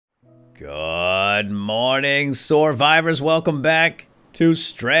Good morning, survivors. Welcome back to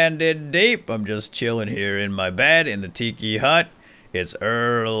Stranded Deep. I'm just chilling here in my bed in the tiki hut. It's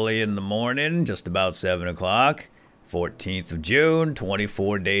early in the morning, just about 7 o'clock. 14th of June,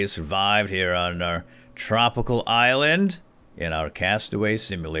 24 days survived here on our tropical island in our castaway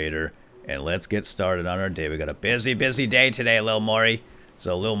simulator. And let's get started on our day. We got a busy day today, Lil Maury.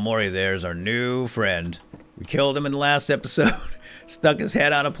 So Lil Maury there is our new friend. We killed him in the last episode. Stuck his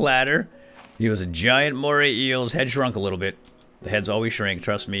head on a platter. He was a giant moray eel. His head shrunk a little bit. The heads always shrink.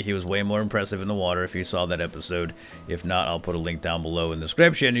 Trust me, he was way more impressive in the water if you saw that episode. If not, I'll put a link down below in the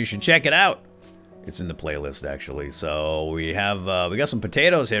description. You should check it out. It's in the playlist, actually. So we have, we got some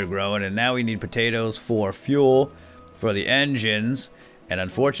potatoes here growing, and now we need potatoes for fuel for the engines. And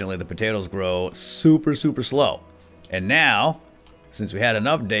unfortunately, the potatoes grow super slow. And now, since we had an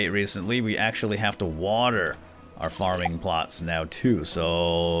update recently, we actually have to water our farming plots now too,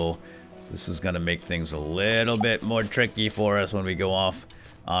 so this is going to make things a little bit more tricky for us when we go off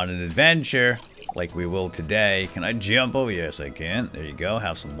on an adventure like we will today. Can I jump over? Yes, I can. There you go.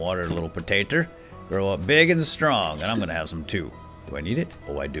 Have some water, little potato. Grow up big and strong, and I'm going to have some too. Do I need it?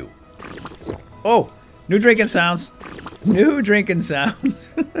 Oh, I do. Oh, new drinking sounds. New drinking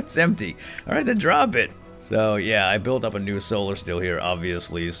sounds. It's empty. All right, then drop it. So yeah, I built up a new solar still here,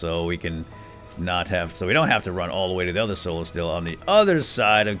 obviously, so we can not have, so we don't have to run all the way to the other solar still on the other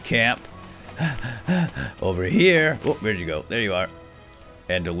side of camp. Over here. Oh, where'd you go? There you are.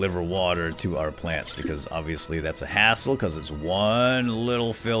 And deliver water to our plants, because obviously that's a hassle, because it's one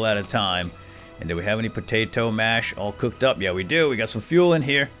little fill at a time. And do we have any potato mash all cooked up? Yeah, we do. We got some fuel in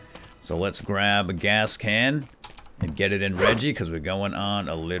here. So let's grab a gas can and get it in Reggie, because we're going on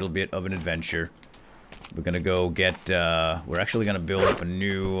a little bit of an adventure. We're gonna go get, we're actually gonna build up a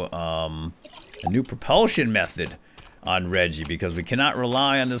new propulsion method on Reggie, because we cannot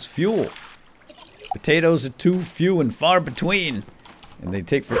rely on this fuel. Potatoes are too few and far between, and they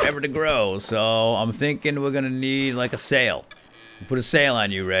take forever to grow, so I'm thinking we're gonna need like a sail. We'll put a sail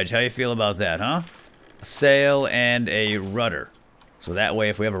on you, Reg. How you feel about that, huh? A sail and a rudder. So that way,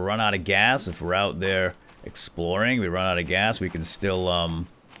 if we ever run out of gas, if we're out there exploring, we run out of gas, we can still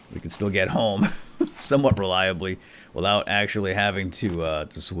get home somewhat reliably without actually having to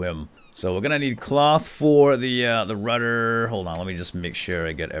swim. So we're gonna need cloth for the rudder. Hold on, let me just make sure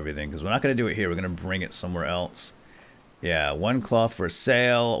I get everything, because we're not gonna do it here. We're gonna bring it somewhere else. Yeah, one cloth for a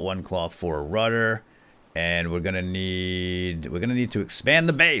sail, one cloth for a rudder, and we're gonna need to expand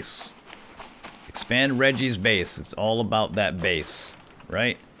the base. Expand Reggie's base. It's all about that base,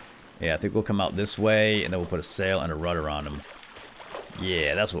 right? Yeah, I think we'll come out this way, and then we'll put a sail and a rudder on him.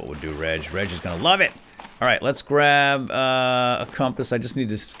 Yeah, that's what we'll do, Reg. Reg is going to love it. All right, let's grab a compass. I just need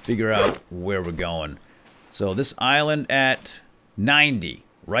to figure out where we're going. So this island at 90,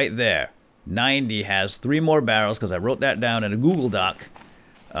 right there. 90 has 3 more barrels, because I wrote that down in a Google Doc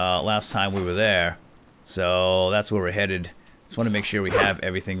last time we were there. So that's where we're headed. Just want to make sure we have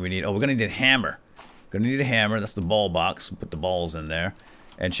everything we need. Oh, we're going to need a hammer. Going to need a hammer. That's the ball box. We'll put the balls in there.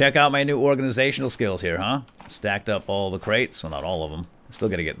 And check out my new organizational skills here, huh? Stacked up all the crates. Well, not all of them. Still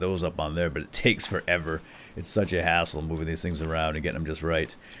got to get those up on there, but it takes forever. It's such a hassle moving these things around and getting them just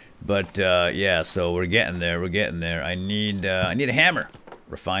right. But, yeah, so we're getting there. We're getting there. I need a hammer.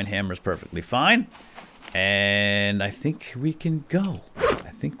 Refined hammer is perfectly fine. And I think we can go.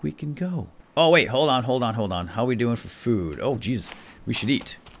 I think we can go. Oh, wait. Hold on. How are we doing for food? Oh, jeez. We should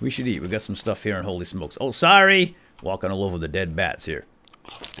eat. We got some stuff here in Holy Smokes. Oh, sorry. Walking all over the dead bats here.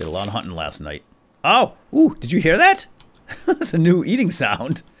 Did a lot of hunting last night. Oh! Ooh, did you hear that? That's a new eating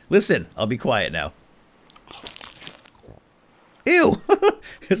sound. Listen, I'll be quiet now. Ew!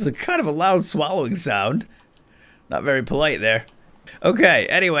 It's a kind of a loud swallowing sound. Not very polite there. Okay,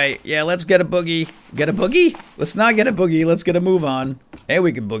 anyway, yeah, let's get a boogie. Get a boogie? Let's not get a boogie, let's get a move on. And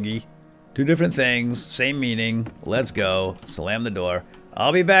we can boogie. 2 different things, same meaning. Let's go. Slam the door.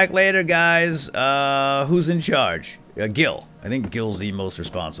 I'll be back later, guys. Who's in charge? Gil. I think Gil's the most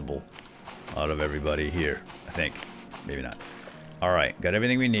responsible out of everybody here. I think. Maybe not. Alright, got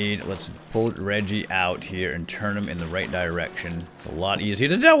everything we need. Let's pull Reggie out here and turn him in the right direction. It's a lot easier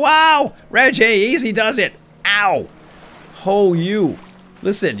to do. Wow! Reggie, easy does it! Ow! Ho, you.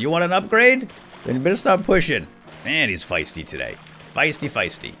 Listen, you want an upgrade? Then you better stop pushing. Man, he's feisty today.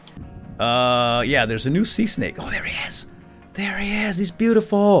 Feisty. Yeah, there's a new sea snake. Oh, there he is. There he is. He's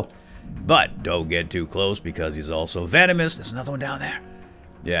beautiful. But don't get too close, because he's also venomous. There's another one down there.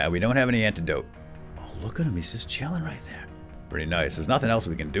 Yeah, we don't have any antidote. Oh, look at him. He's just chilling right there. Pretty nice. There's nothing else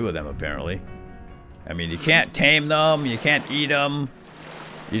we can do with them, apparently. I mean, you can't tame them. You can't eat them.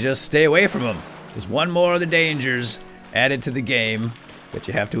 You just stay away from them. There's one more of the dangers added to the game. that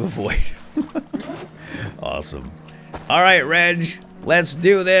you have to avoid. Awesome. All right, Reg, let's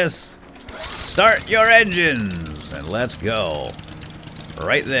do this. Start your engines and let's go.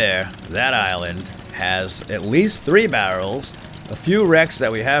 Right there, that island has at least 3 barrels, a few wrecks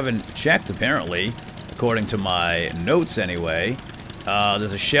that we haven't checked apparently, according to my notes anyway.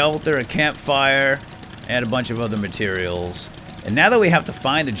 There's a shelter, a campfire, and a bunch of other materials. And now that we have to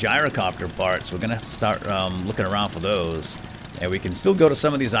find the gyrocopter parts, we're going to start looking around for those. And we can still go to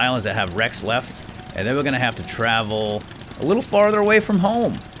some of these islands that have wrecks left. And then we're going to have to travel a little farther away from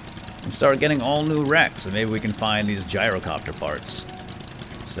home and start getting all new wrecks. And maybe we can find these gyrocopter parts.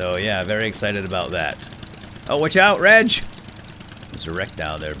 So yeah, very excited about that. Oh, watch out, Reg! There's a wreck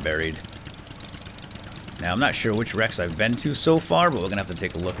down there buried. Now, I'm not sure which wrecks I've been to so far, but we're going to have to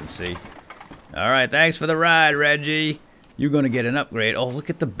take a look and see. Alright, thanks for the ride, Reggie. You're going to get an upgrade. Oh, look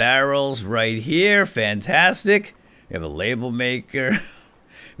at the barrels right here. Fantastic. We have a label maker.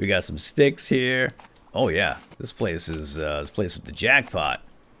 We got some sticks here. Oh, yeah. This place is the jackpot.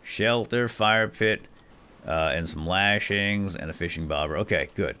 Shelter, fire pit, and some lashings, and a fishing bobber. Okay,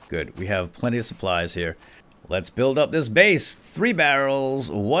 good, good. We have plenty of supplies here. Let's build up this base. 3 barrels,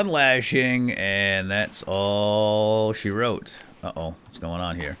 1 lashing, and that's all she wrote. Uh-oh, what's going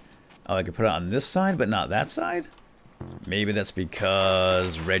on here? Oh, I could put it on this side, but not that side? Maybe that's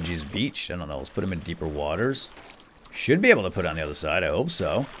because Reggie's beach. I don't know. Let's put him in deeper waters. Should be able to put it on the other side. I hope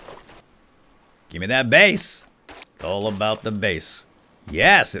so. Give me that base. It's all about the base.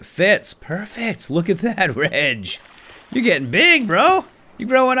 Yes, it fits. Perfect. Look at that, Reg. You're getting big, bro. You're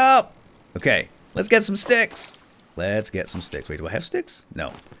growing up. Okay, let's get some sticks. Let's get some sticks. Wait, do I have sticks?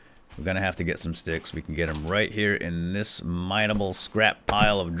 No. We're going to have to get some sticks. We can get them right here in this mineable scrap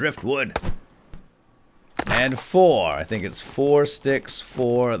pile of driftwood. And 4. I think it's 4 sticks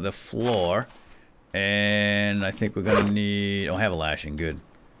for the floor. And I think we're going to need... Oh, I have a lashing. Good.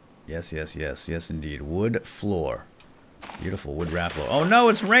 Yes, yes, yes. Yes, indeed. Wood floor. Beautiful wood raffle. Oh, no,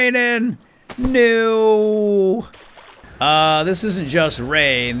 it's raining! No! This isn't just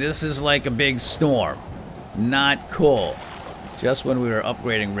rain. This is like a big storm. Not cool. Just when we were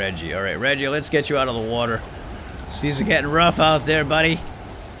upgrading Reggie. All right, Reggie, let's get you out of the water. Seas are getting rough out there, buddy.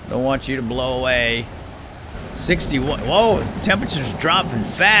 Don't want you to blow away. 61. Whoa, temperature's dropping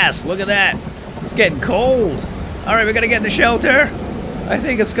fast. Look at that. It's getting cold. All right, we gotta get in the shelter. I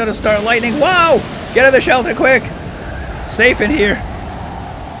think it's gonna start lightning. Whoa! Get in the shelter quick. Safe in here.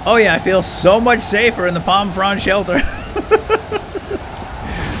 Oh yeah, I feel so much safer in the palm frond shelter.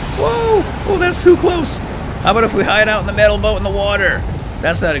 Whoa! Oh, that's too close. How about if we hide out in the metal boat in the water?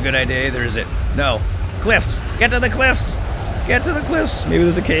 That's not a good idea either, is it? No. Cliffs. Get to the cliffs. Get to the cliffs. Maybe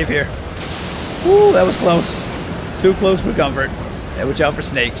there's a cave here. Ooh, that was close. Too close for comfort. Yeah, watch out for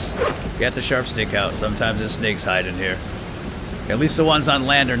snakes. Get the sharp stick out. Sometimes there's snakes hiding here. At least the ones on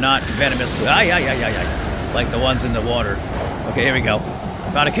land are not venomous. Ay, ay, ay, ay, ay. Like the ones in the water. Okay, here we go.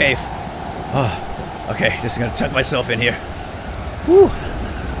 Found a cave. Oh, okay, just gonna tuck myself in here. Whew.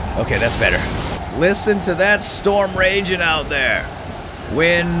 Okay, that's better. Listen to that storm raging out there.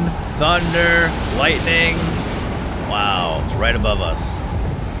 Wind, thunder, lightning. Wow, it's right above us.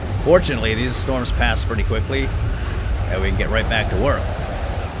 Fortunately, these storms pass pretty quickly, and we can get right back to work.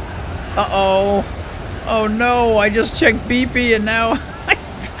 Uh-oh. Oh no, I just checked BP and now...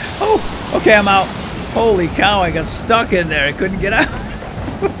 Oh, okay, I'm out. Holy cow, I got stuck in there. I couldn't get out.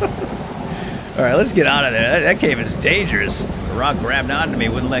 Alright, let's get out of there. That cave is dangerous. The rock grabbed onto me,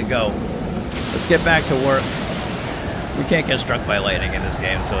 wouldn't let go. Let's get back to work. We can't get struck by lightning in this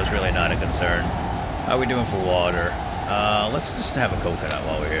game, so it's really not a concern. How are we doing for water? Let's just have a coconut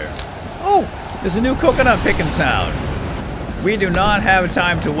while we're here. Oh, there's a new coconut picking sound. We do not have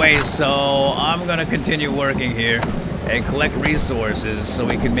time to waste, so I'm going to continue working here and collect resources so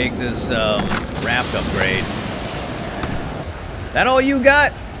we can make this raft upgrade. That all you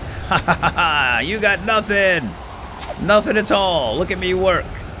got? Ha ha ha ha! You got nothing! Nothing at all. Look at me work.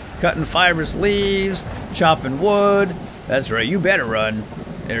 Cutting fibrous leaves, chopping wood. That's right, you better run.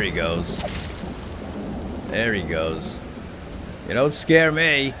 There he goes. There he goes. You don't scare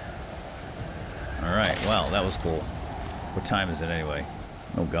me. Alright, well, that was cool. What time is it anyway?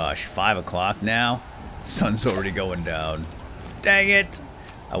 Oh gosh, 5 o'clock now? Sun's already going down. Dang it!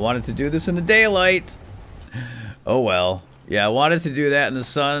 I wanted to do this in the daylight. Oh well. Yeah, I wanted to do that in the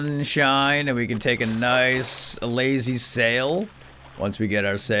sunshine, and we can take a nice, lazy sail once we get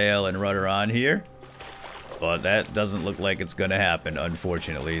our sail and rudder on here. But that doesn't look like it's gonna happen,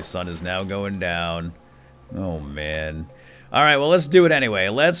 unfortunately. The sun is now going down. Oh man. Alright, well let's do it anyway.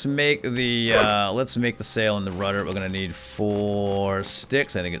 Let's make the sail and the rudder. We're gonna need 4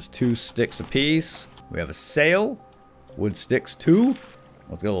 sticks. I think it's 2 sticks apiece. We have a sail. Wood sticks 2.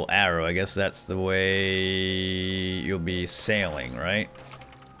 Let's go a little arrow. I guess that's the way you'll be sailing, right?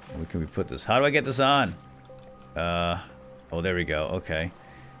 Where can we put this? How do I get this on? Oh, there we go. Okay.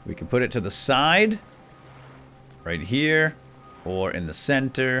 We can put it to the side. Right here. Or in the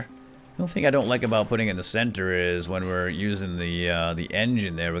center. The only thing I don't like about putting it in the center is when we're using the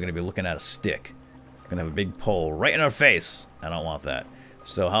engine there, we're going to be looking at a stick. We're going to have a big pole right in our face. I don't want that.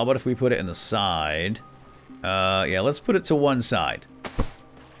 So how about if we put it in the side? Yeah, let's put it to one side.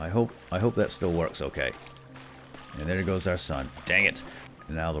 I hope that still works okay. And there goes our sun. Dang it.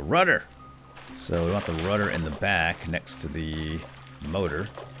 And now the rudder. So we want the rudder in the back next to the motor.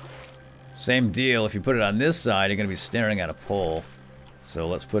 Same deal. If you put it on this side, you're going to be staring at a pole. So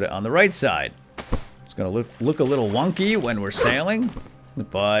let's put it on the right side. It's going to look a little wonky when we're sailing,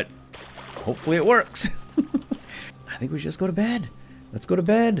 but hopefully it works. I think we should just go to bed. Let's go to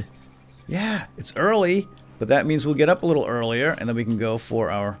bed. Yeah, it's early, but that means we'll get up a little earlier, and then we can go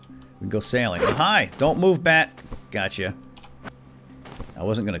sailing. Oh, hi, don't move, bat. Gotcha. I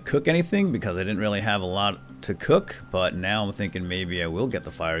wasn't going to cook anything because I didn't really have a lot to cook, but now I'm thinking maybe I will get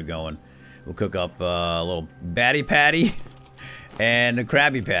the fire going. We'll cook up a little batty patty and a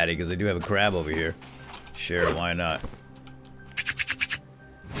crabby patty because I do have a crab over here. Sure, why not?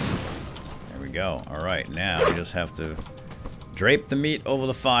 There we go. Alright, now we just have to drape the meat over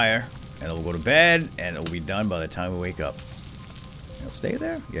the fire and we'll go to bed and it'll be done by the time we wake up. It'll stay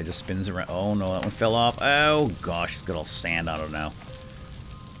there? Yeah, it just spins around. Oh no, that one fell off. Oh gosh, it's got all sand on it now.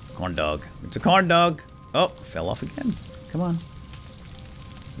 Corn dog. It's a corn dog. Oh, fell off again. Come on.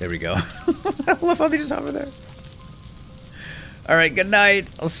 There we go. I love how they just hover there. Alright, good night.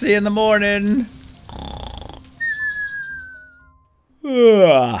 I'll see you in the morning.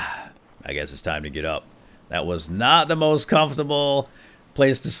 I guess it's time to get up. That was not the most comfortable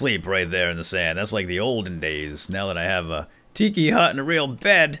place to sleep right there in the sand. That's like the olden days. Now that I have a tiki hut and a real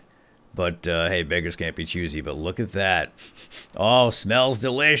bed. But, hey, beggars can't be choosy. But look at that. Oh, smells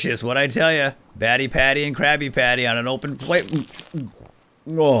delicious. What'd I tell you? Batty patty and crabby patty on an open plate.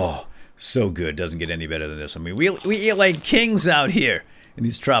 Oh, so good. Doesn't get any better than this. I mean, we eat like kings out here in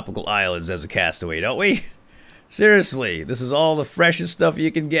these tropical islands as a castaway, don't we? Seriously, this is all the freshest stuff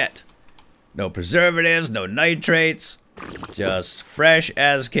you can get. No preservatives, no nitrates. Just fresh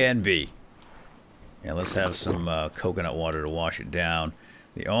as can be. Yeah, let's have some coconut water to wash it down.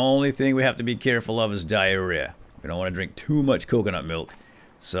 The only thing we have to be careful of is diarrhea. We don't want to drink too much coconut milk.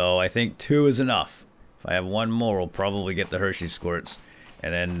 So I think 2 is enough. If I have 1 more, we'll probably get the Hershey squirts.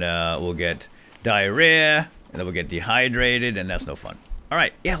 And then we'll get diarrhea. And then we'll get dehydrated. And that's no fun.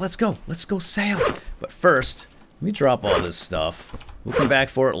 Alright, yeah, let's go. Let's go sail. But first, let me drop all this stuff. We'll come back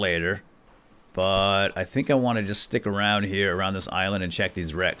for it later. But I think I want to just stick around here, around this island, and check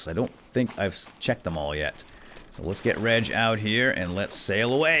these wrecks. I don't think I've checked them all yet. So let's get Reg out here and let's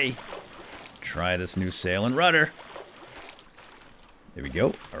sail away. Try this new sail and rudder. There we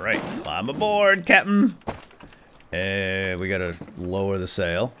go. Alright, climb aboard, Captain. And we gotta lower the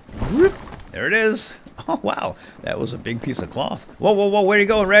sail. Whoop, there it is. Oh, wow. That was a big piece of cloth. Whoa, whoa, whoa. Where are you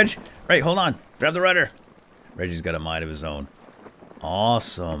going, Reg? Right, hold on. Grab the rudder. Reggie's got a mind of his own.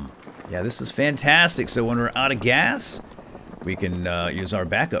 Awesome. Yeah, this is fantastic. So when we're out of gas, we can use our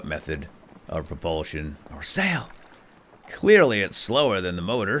backup method of propulsion, or sail. Clearly, it's slower than the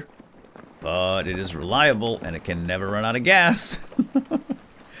motor, but it is reliable, and it can never run out of gas.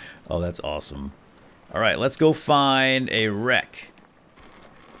 Oh, that's awesome. All right, let's go find a wreck.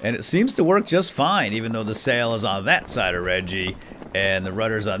 And it seems to work just fine, even though the sail is on that side of Reggie, and the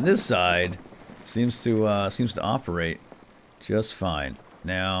rudder's on this side. Seems to operate just fine.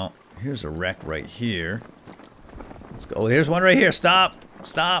 Now, here's a wreck right here. Let's go. Oh, here's one right here. Stop.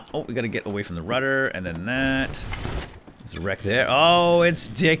 Stop. Oh, we got to get away from the rudder, and then that. There's a wreck there. Oh, it's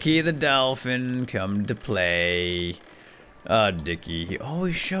Dickie the dolphin come to play. Dickie. He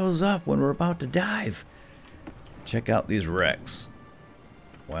always shows up when we're about to dive. Check out these wrecks.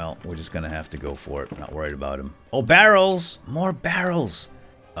 Well, we're just going to have to go for it. Not worried about him. Oh, barrels. More barrels.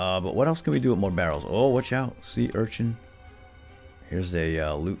 But what else can we do with more barrels? Oh, watch out. Sea urchin. Here's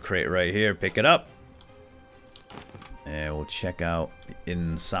a loot crate right here. Pick it up. And we'll check out the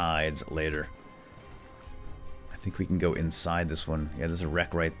insides later. I think we can go inside this one. Yeah, there's a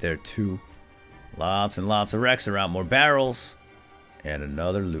wreck right there too. Lots and lots of wrecks around. More barrels. And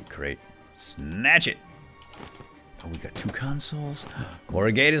another loot crate. Snatch it. Oh, we got 2 consoles.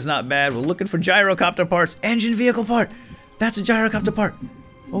 Corrugate is not bad. We're looking for gyrocopter parts. Engine vehicle part. That's a gyrocopter part.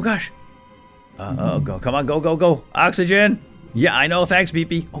 Oh, gosh. Go. Come on, go, go, go. Oxygen. Yeah, I know. Thanks,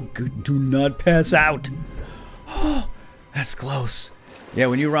 BP. Oh, good. Do not pass out. Oh, that's close. Yeah,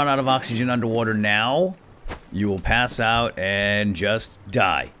 when you run out of oxygen underwater now, you will pass out and just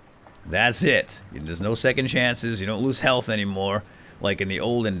die. That's it. There's no second chances. You don't lose health anymore. Like in the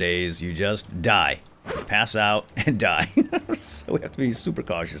olden days, you just die. Pass out and die. So we have to be super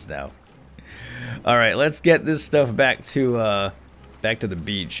cautious now. Alright, let's get this stuff back to the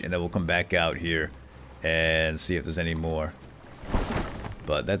beach, and then we'll come back out here and see if there's any more.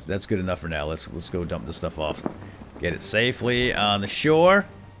 But that's good enough for now. Let's go dump this stuff off. Get it safely on the shore,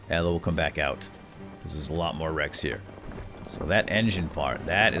 and then we'll come back out. There's a lot more wrecks here. So that engine part,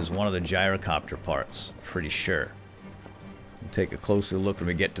 that is one of the gyrocopter parts. Pretty sure. We'll take a closer look when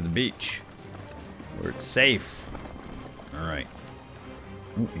we get to the beach, where it's safe. Alright.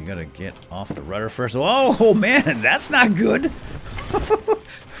 Ooh, you gotta get off the rudder first. Oh man, that's not good.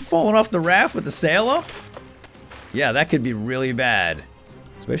 Falling off the raft with the sail up? Yeah, that could be really bad.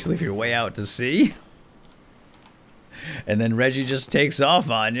 Especially if you're way out to sea. And then Reggie just takes off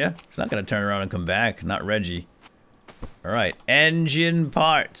on you. He's not gonna turn around and come back. Not Reggie. Alright, engine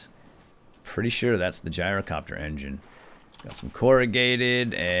part. Pretty sure that's the gyrocopter engine. Got some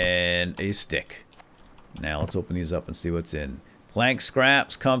corrugated and a stick. Now let's open these up and see what's in. Plank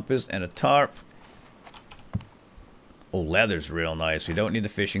scraps, compass, and a tarp. Oh, leather's real nice. We don't need the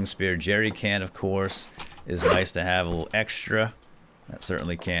fishing spear. Jerry can, of course, is nice to have a little extra. That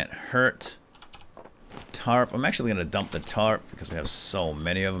certainly can't hurt. Tarp. I'm actually going to dump the tarp because we have so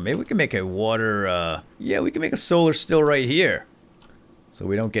many of them. Maybe we can make a water... yeah, we can make a solar still right here. So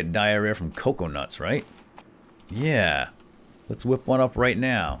we don't get diarrhea from coconuts, right? Yeah. Let's whip one up right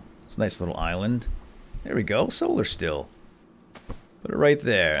now. It's a nice little island. There we go. Solar still. Put it right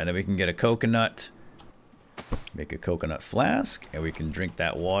there. And then we can get a coconut. Make a coconut flask. And we can drink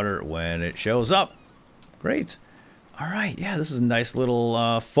that water when it shows up. Great. Alright, yeah, this is a nice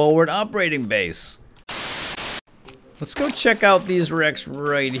little forward operating base. Let's go check out these wrecks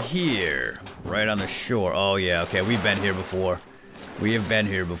right here. Right on the shore. Oh yeah, okay, we've been here before. We have been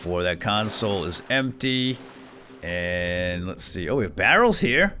here before. That console is empty. And let's see. Oh, we have barrels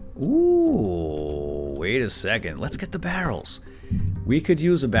here. Ooh, wait a second. Let's get the barrels. We could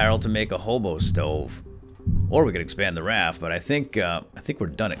use a barrel to make a hobo stove. Or we could expand the raft, but I think we're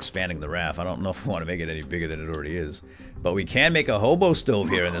done expanding the raft. I don't know if we want to make it any bigger than it already is. But we can make a hobo stove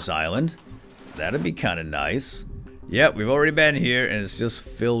here in this island. That'd be kind of nice. Yep, we've already been here, and it's just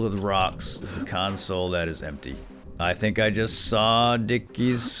filled with rocks. This is a console that is empty. I think I just saw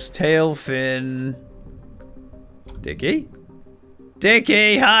Dickie's tail fin. Dickie?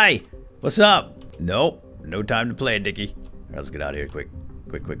 Dickie, hi! What's up? Nope, no time to play, Dickie. Right, let's get out of here quick.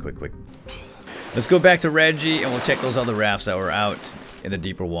 Quick. Let's go back to Reggie, and we'll check those other rafts that were out in the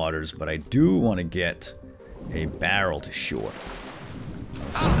deeper waters. But I do want to get a barrel to shore.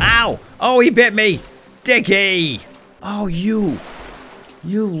 Ow! Oh, he bit me! Dickie! Oh, you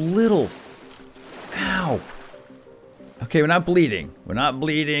little... Ow! Okay, we're not bleeding. We're not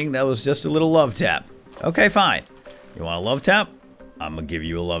bleeding. That was just a little love tap. Okay, fine. You want a love tap? I'm gonna give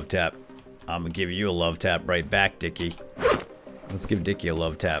you a love tap. I'm gonna give you a love tap right back, Dickie. Let's give Dickie a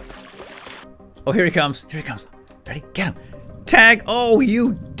love tap. Oh, here he comes. Here he comes. Ready? Get him. Tag! Oh,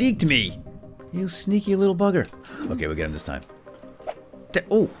 you deked me. You sneaky little bugger. Okay, we'll get him this time.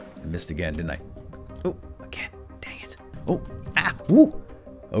 Oh, I missed again, didn't I? Oh, again. Dang it. Oh, ah, woo.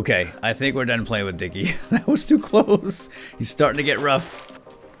 Okay, I think we're done playing with Dickie. That was too close. He's starting to get rough.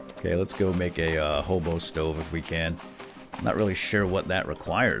 Okay, let's go make a hobo stove if we can. I'm not really sure what that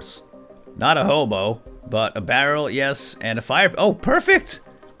requires. Not a hobo, but a barrel, yes, and a fire. Oh, perfect.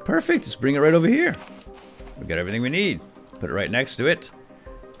 Perfect. Just bring it right over here. We got everything we need. Put it right next to it.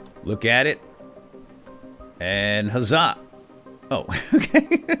 Look at it. And huzzah. Oh,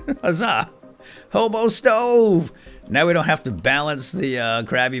 okay. Huzzah. Hobo stove. Now we don't have to balance the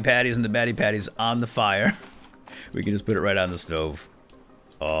Krabby Patties and the Batty Patties on the fire. We can just put it right on the stove.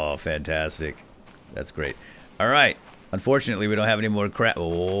 Oh, fantastic. That's great. All right. Unfortunately, we don't have any more crab.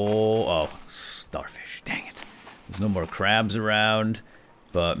 Oh, starfish. Dang it. There's no more crabs around.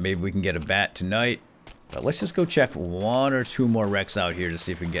 But maybe we can get a bat tonight. But let's just go check one or two more wrecks out here to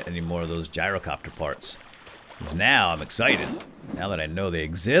see if we can get any more of those gyrocopter parts. Because now I'm excited. Now that I know they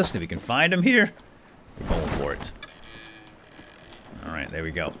exist, if we can find them here, we're going for it. Alright, there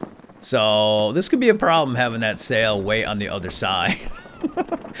we go. So, this could be a problem having that sail way on the other side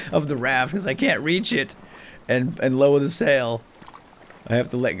of the raft, because I can't reach it and lower the sail. I have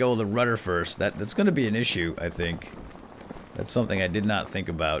to let go of the rudder first. That's going to be an issue, I think. That's something I did not think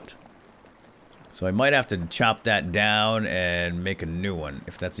about. So I might have to chop that down and make a new one,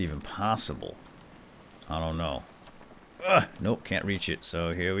 if that's even possible. I don't know. Ugh, nope, can't reach it.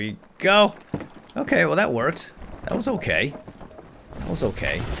 So here we go. Okay, well that worked. That was okay. That was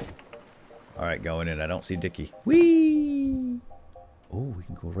okay. Alright, going in. I don't see Dickie. Whee! Oh, we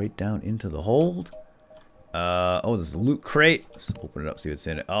can go right down into the hold. Oh, there's a loot crate. Let's open it up, see what's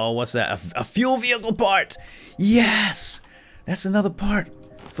in it. Oh, what's that? A fuel vehicle part! Yes! That's another part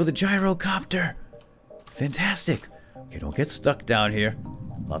for the gyrocopter. Fantastic. Okay, don't get stuck down here.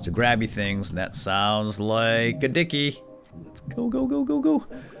 Lots of grabby things, and that sounds like a Dickie. Let's go, go, go, go, go.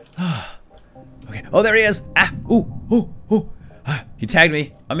 Okay. Oh, there he is. Ah! Ooh, ooh, ooh. He tagged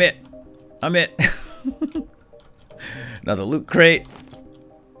me. I'm it. I'm it. Another loot crate.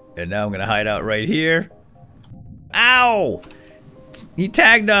 And now I'm going to hide out right here. Ow! He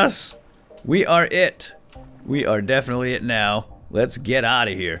tagged us. We are it. We are definitely it now. Let's get out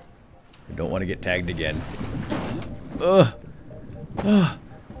of here. I don't want to get tagged again. Ugh. Ugh.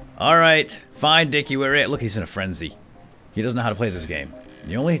 Alright. Fine, Dickie. We're it. Look, he's in a frenzy. He doesn't know how to play this game.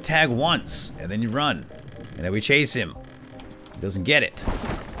 You only tag once, and then you run. And then we chase him. He doesn't get it.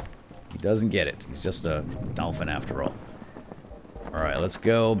 He doesn't get it. He's just a dolphin after all. Alright, let's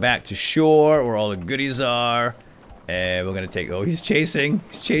go back to shore where all the goodies are. And we're gonna take... Oh, he's chasing.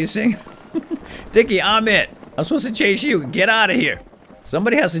 He's chasing. Dickie, I'm it. I'm supposed to chase you. Get out of here.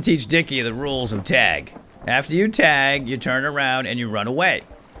 Somebody has to teach Dickie the rules of tag. After you tag, you turn around and you run away.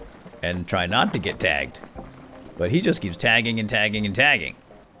 And try not to get tagged. But he just keeps tagging and tagging and tagging.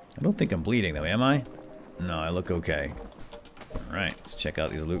 I don't think I'm bleeding though, am I? No, I look okay. Alright, let's check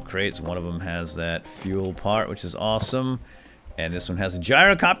out these loot crates. One of them has that fuel part, which is awesome. And this one has a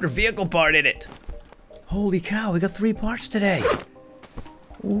gyrocopter vehicle part in it. Holy cow, we got 3 parts today.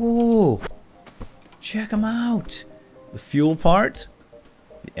 Ooh. Check them out. The fuel part,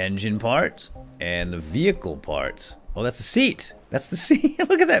 the engine part, and the vehicle part. Oh, that's the seat. That's the seat.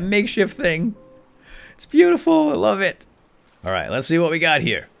 Look at that makeshift thing. It's beautiful. I love it. All right, let's see what we got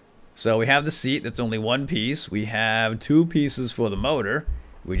here. So we have the seat. That's only one piece. We have 2 pieces for the motor.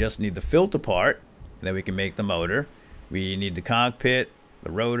 We just need the filter part, and then we can make the motor. We need the cockpit,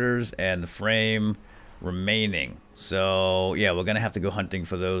 the rotors, and the frame remaining. So yeah, we're gonna have to go hunting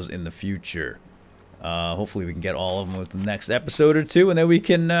for those in the future. Hopefully we can get all of them with the next episode or 2, and then we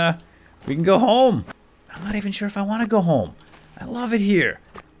can go home. I'm not even sure if I want to go home. I love it here.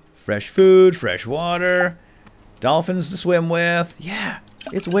 Fresh food, fresh water, dolphins to swim with. Yeah,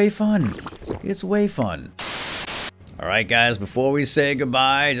 it's way fun. It's way fun. Alright guys, before we say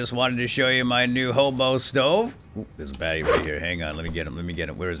goodbye, I just wanted to show you my new hobo stove. Ooh, there's a baddie right here. Hang on, let me get him, let me get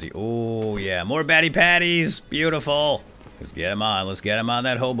him. Where is he? Oh yeah, more baddie patties. Beautiful. Let's get him on. Let's get him on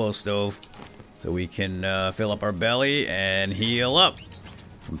that hobo stove. So we can fill up our belly and heal up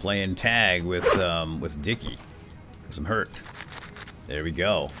from playing tag with Dickie. Because I'm hurt. There we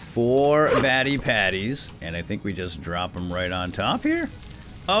go. 4 baddie patties. And I think we just drop them right on top here.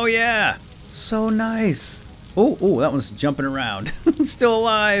 Oh yeah. So nice. Oh, oh, that one's jumping around. It's still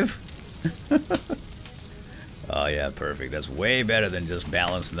alive. Oh yeah, perfect. That's way better than just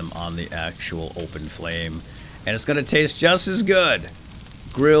balancing them on the actual open flame. And it's gonna taste just as good.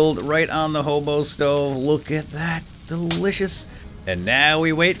 Grilled right on the hobo stove. Look at that. Delicious. And now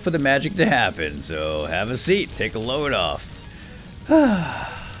we wait for the magic to happen. So have a seat. Take a load off.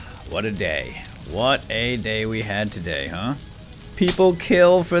 What a day. What a day we had today, huh? People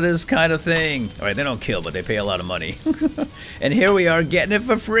kill for this kind of thing. Alright, they don't kill, but they pay a lot of money. And here we are getting it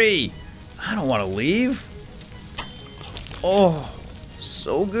for free. I don't want to leave. Oh,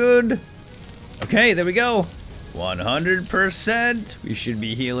 so good. Okay, there we go. 100%. We should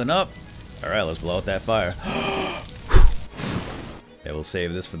be healing up. Alright, let's blow out that fire. Yeah, we'll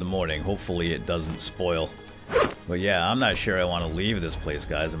save this for the morning. Hopefully it doesn't spoil. But yeah, I'm not sure I want to leave this place,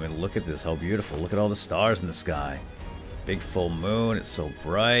 guys. I mean, look at this. How beautiful. Look at all the stars in the sky. Big full moon. It's so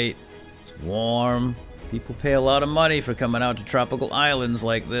bright. It's warm. People pay a lot of money for coming out to tropical islands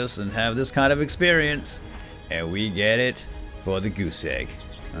like this and have this kind of experience. And we get it for the goose egg.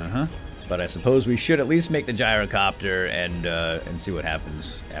 But I suppose we should at least make the gyrocopter and see what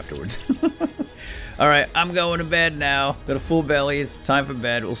happens afterwards. Alright, I'm going to bed now. Got a full belly. It's time for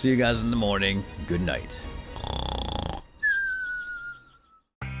bed. We'll see you guys in the morning. Good night.